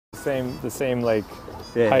The same like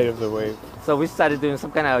height of the wave. So we started doing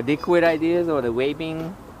some kind of liquid ideas or the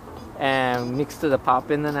waving and mixed to the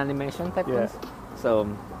popping and animation type things. So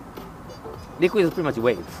liquid is pretty much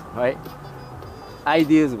waves, right?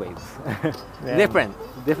 Ideas waves. Different.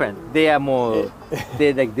 They are more,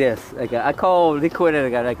 they're like this. Like I call liquid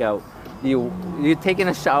like a you taking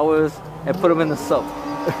the showers and put them in the soap.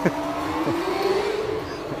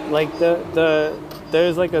 Like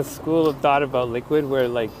there's like a school of thought about liquid where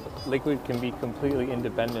like liquid can be completely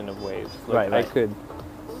independent of waves. Like right.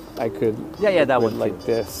 I could that one like too.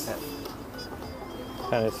 this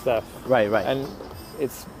kind of stuff. Right. And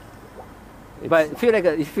it's but you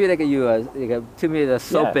feel like you are like to me the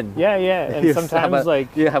soaping. Yeah. And sometimes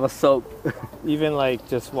like you have a soap. Even like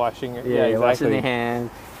just washing it. Yeah, exactly. Washing your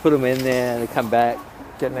hands, put them in there, and come back.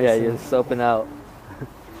 Get nice you're soaping out.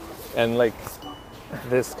 And like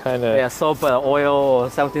this kind of soap or oil or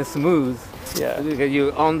something smooth. Yeah.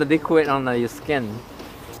 You on the liquid on your skin,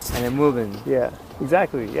 and it's moving. Yeah.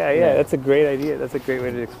 Exactly. Yeah. That's a great idea. That's a great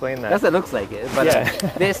way to explain that. That's what it looks like it.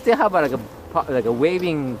 But they still have like a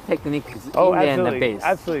waving technique in the base.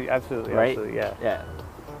 Absolutely. Right? Absolutely. Yeah.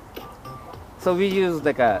 So we use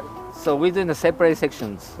so we're doing the separate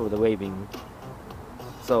sections for the waving.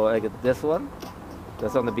 So like this one,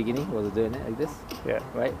 that's on the beginning. We're doing it like this. Yeah.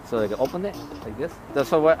 Right. So like open it like this.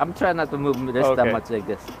 So I'm trying not to move this that much like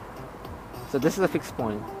this. So this is a fixed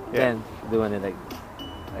point. Then doing it like this.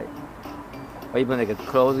 Right. Or even like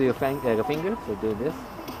close your finger, so do this.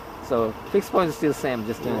 So fixed point is still the same,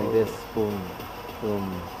 just doing like this, boom,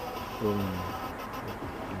 boom, boom.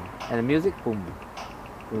 And the music, boom,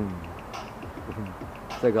 boom, boom.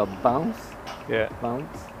 So like a bounce,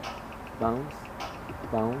 bounce, bounce,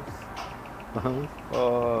 bounce, bounce,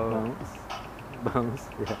 bounce, bounce,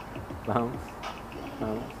 bounce,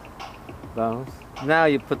 bounce, bounce. Now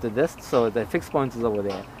you put this, so the fixed point is over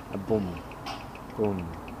there, and boom, boom,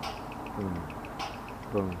 boom.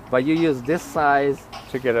 Boom. But you use this size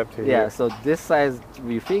to get up to here. Yeah, so this size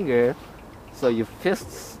with your finger, so your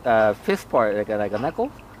fist part like a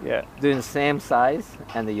knuckle. Yeah. Doing the same size,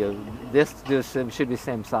 and this should be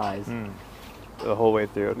same size. The whole way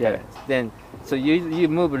through. Okay. Yeah. Then so you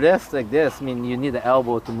move this like this. I mean you need the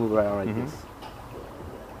elbow to move around like this.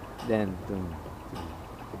 Then boom.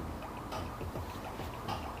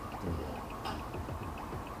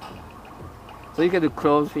 So you can do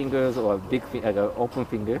closed fingers or big like an open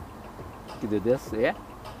finger. You can do this,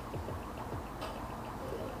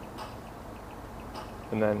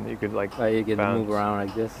 And then you could like you can move around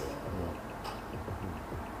like this.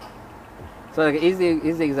 So like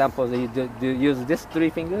easy example is you do use this 3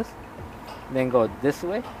 fingers, then go this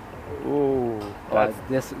way. Ooh, that's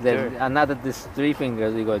this. Then another this 3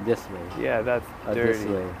 fingers. You go this way. Yeah, that's dirty. This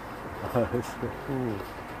way. Ooh,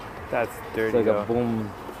 that's dirty. So like a boom.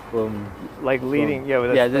 Boom. Like leading,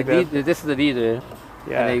 boom. This is the leader.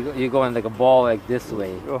 Yeah. And then you go in like a ball like this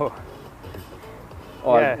way. Oh.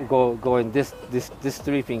 Or going this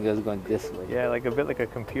 3 fingers going this way. Yeah, like a bit like a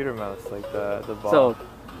computer mouse, like the ball. So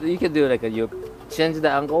you can do like you change the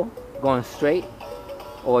angle, going straight,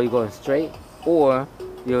 or you're going straight, or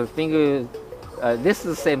your finger. This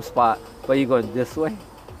is the same spot, but you're going this way,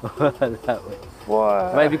 that way.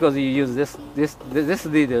 What? Right, because you use this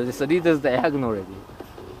leader. This leader is diagonal already.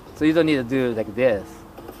 So you don't need to do it like this.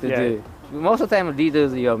 Do most of the time,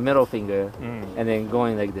 leaders your middle finger, and then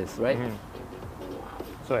going like this, right?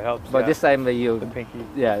 So it helps. But this time you, the pinky.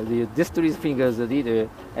 This 3 fingers the leader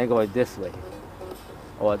and going this way,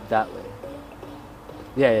 or that way.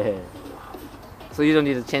 Yeah. So you don't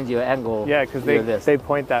need to change your angle. Yeah, because they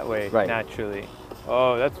point that way naturally.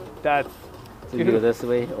 Oh, that's. So you go this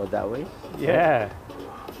way or that way. Yeah,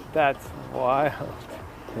 that's wild.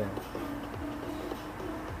 Yeah.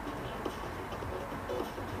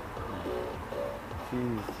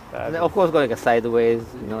 Jeez, and then of course, go like a sideways,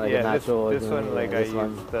 like a natural. This one, like this I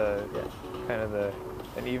use the kind of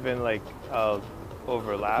and even like I'll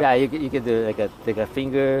overlap. Yeah, you can do like a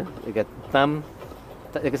finger, like a thumb.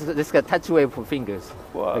 This is a touch way for fingers,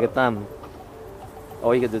 like a thumb.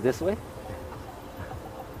 Or you can do this way,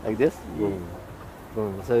 like this. Boom,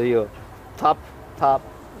 boom. So you top,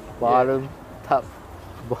 bottom, top,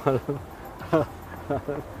 bottom,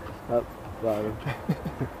 top, bottom.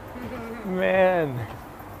 Man,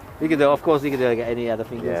 you can do. Of course, you can do like any other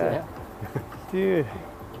fingers. Yeah. Dude,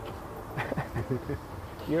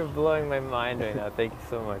 you're blowing my mind right now. Thank you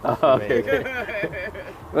so much. Okay.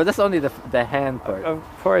 Well, that's only the hand part. Of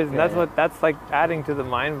course, and that's like adding to the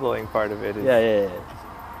mind blowing part of it. Is, yeah.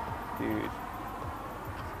 Dude,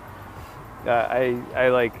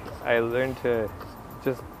 I learned to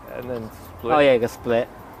just and then split. Oh yeah, you can split.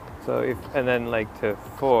 So if and then like to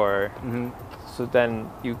 4. Mm-hmm. So then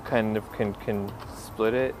you kind of can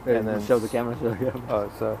split it and then show the camera. Show the camera. Oh,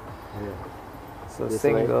 so so This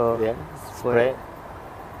single, way. Yeah. split,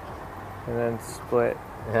 and then split,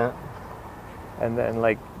 Yeah. and then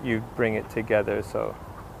like you bring it together. So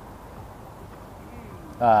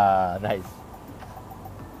Nice.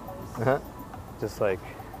 Uh-huh. just like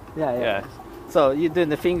Yeah. So you're doing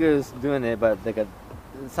the fingers doing it, but like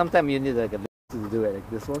sometimes you need like a to do it, like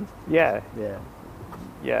this one. yeah.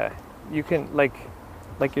 Yeah. You can like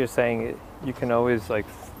you're saying, you can always like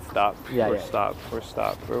stop or stop or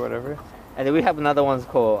stop or whatever. And then we have another one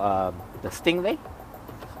called the stingray.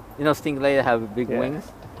 You know, stingray have big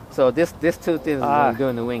wings. So this two things are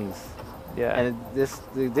doing the wings. Yeah. And this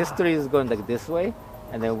three is going like this way,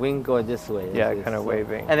 and then wing going this way. Yeah, This. kind of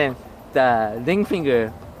waving. And then the ring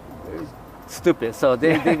finger, stupid. So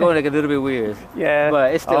they go like a little bit weird. Yeah.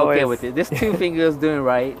 But it's still okay always. with it. This two fingers doing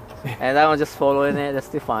right, and that one just following it. That's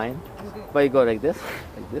still fine. But you go like this,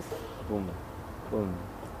 boom, boom.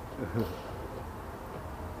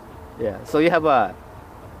 Yeah. So you have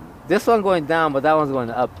this one going down, but that one's going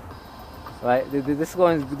up, right? This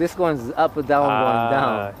going up, but that one going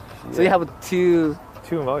down. So you have two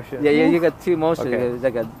motions. Yeah, you got two motions. Okay.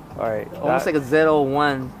 Like a All right. almost like a 0,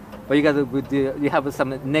 1, but you got to you have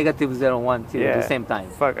some negative 0, 1 too at the same time.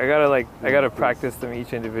 Fuck, I gotta practice them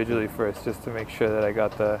each individually first, just to make sure that I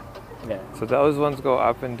got the. Yeah. So those ones go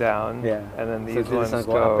up and down. Yeah. And then these so ones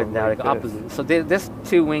go up and down, like this. opposite. So there's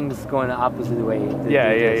two wings going the opposite way.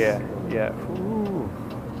 Yeah. Ooh.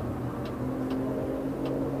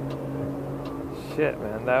 Shit,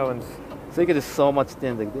 man, that one's. So you can do so much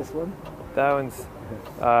things like this one. That one's.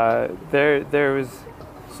 There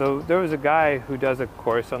was a guy who does a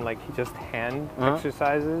course on like just hand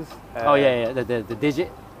exercises. The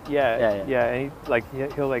digit. Yeah. And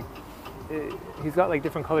he'll like. He's got like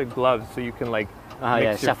different colored gloves, so you can like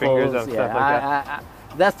mix your fingers and stuff like that.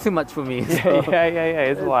 That's too much for me. So.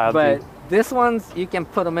 Yeah. It's wild. But dude. this ones you can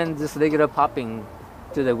put them in just regular popping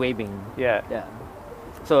to the waving. Yeah.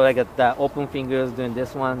 So like the open fingers doing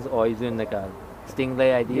this ones, or you're doing like a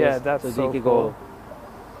stingray ideas. Yeah, that's so you could cool. go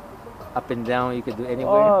up and down. You could do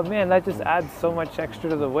anywhere. Oh man, that just adds so much extra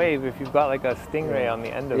to the wave if you've got like a stingray on the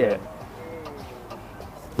end of it.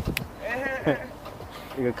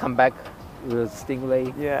 You could come back with a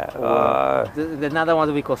stingray. Yeah. The another one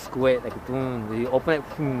that we call squid, like boom. You open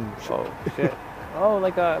it, boom. Oh shit. Oh,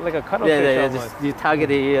 like a cuttlefish almost. Just, you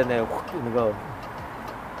target it here and then and go.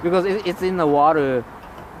 Because it's in the water,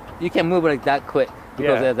 you can move like that quick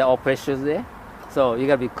because the all pressure's there. So you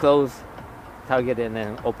gotta be close, target it, and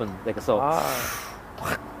then open like so.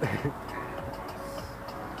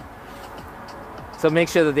 So make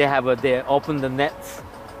sure that they open the nets,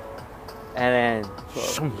 and then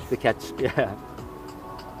the catch. Yeah.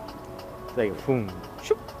 It's like boom,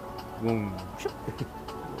 shoop, boom, shoop,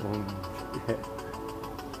 boom. Yeah.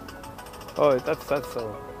 Oh, that's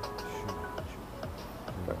so.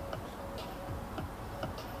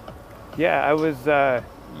 Yeah,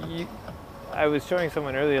 I was showing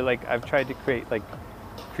someone earlier. Like I've tried to create like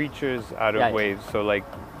creatures out of waves. So like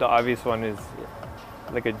the obvious one is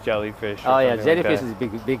like a jellyfish. Oh yeah, jellyfish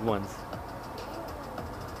like is big ones.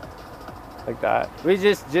 Like that.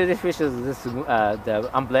 Jellyfish is this the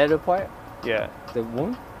umbrella part. Yeah. The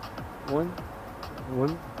one.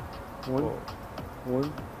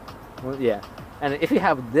 Yeah. And if you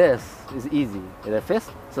have this, it's easy. The fist.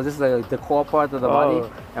 So this is like the core part of the body,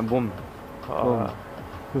 and boom, boom.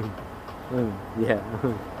 Yeah.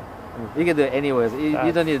 You can do it anywhere.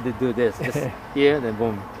 You don't need to do this. Just here, then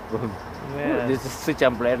boom, boom. Man. Just switch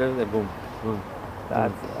umbrella, then boom, boom.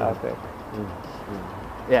 That's epic.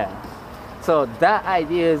 Yeah. So that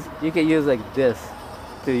idea is you can use like this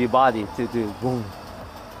to your body to do boom.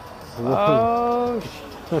 Oh.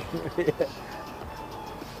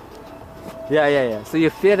 Yeah. So you're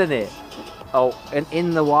feeling it. Oh, and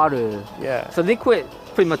in the water. Yeah. So liquid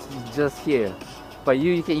pretty much just here. But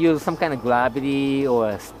you can use some kind of gravity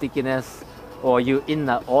or stickiness, or you in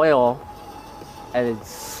the oil and it's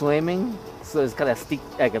swimming. So it's kind of stick,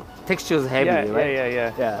 like a texture's heavy, right?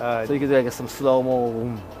 Yeah. So you can do like some slow-mo.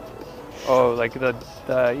 Boom. Oh, like the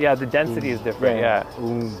density is different. Yeah.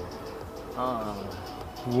 Boom.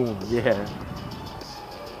 Boom. Yeah.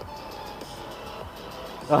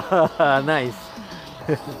 Nice.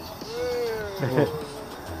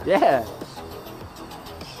 Yeah.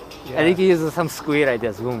 And you can use some squid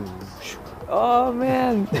ideas. Boom. Oh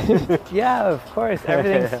man. Yeah, of course.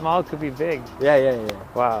 Everything small could be big. Yeah.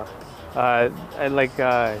 Wow. And like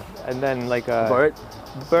and then like a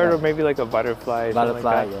bird or maybe like a butterfly.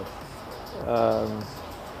 Butterfly, like that.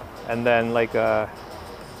 And then like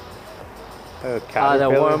The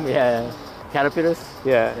worm, yeah. Caterpillars?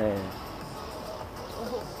 Yeah.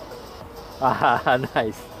 Ah,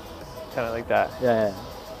 nice. Kind of like that. Yeah.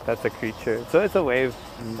 That's a creature. So it's a wave.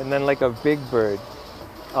 And then like a big bird.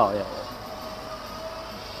 Oh, yeah.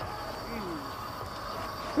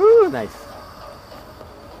 Woo, nice.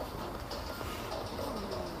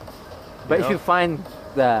 But if you find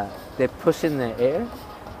they push in the air,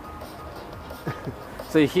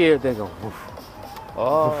 so you hear they go woof.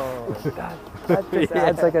 Oh, that just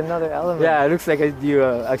adds like another element. Yeah, it looks like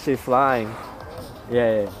you're actually flying.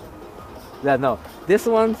 Yeah. No, that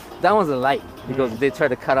one's a light because they try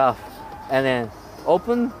to cut off, and then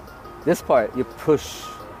open this part, you push.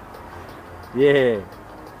 Yeah.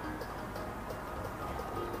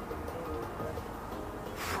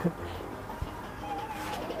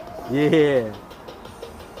 Yeah.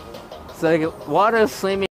 So like water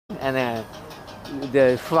swimming and then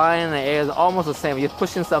the flying in the air is almost the same. You're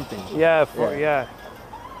pushing something. Yeah.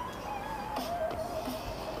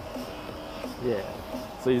 Yeah.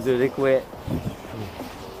 So you do liquid.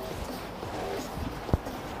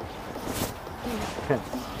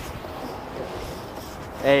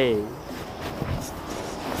 Hey.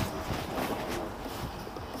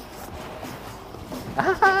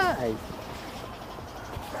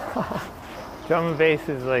 Drum and bass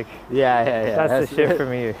is like, yeah. That's the shit for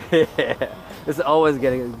me. Yeah. It's always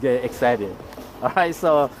get excited. All right,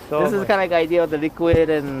 so this is kind of like idea of the liquid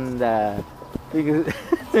and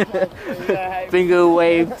finger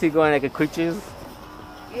wave to going like a creatures.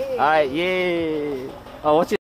 All right, yeah. Oh, what's your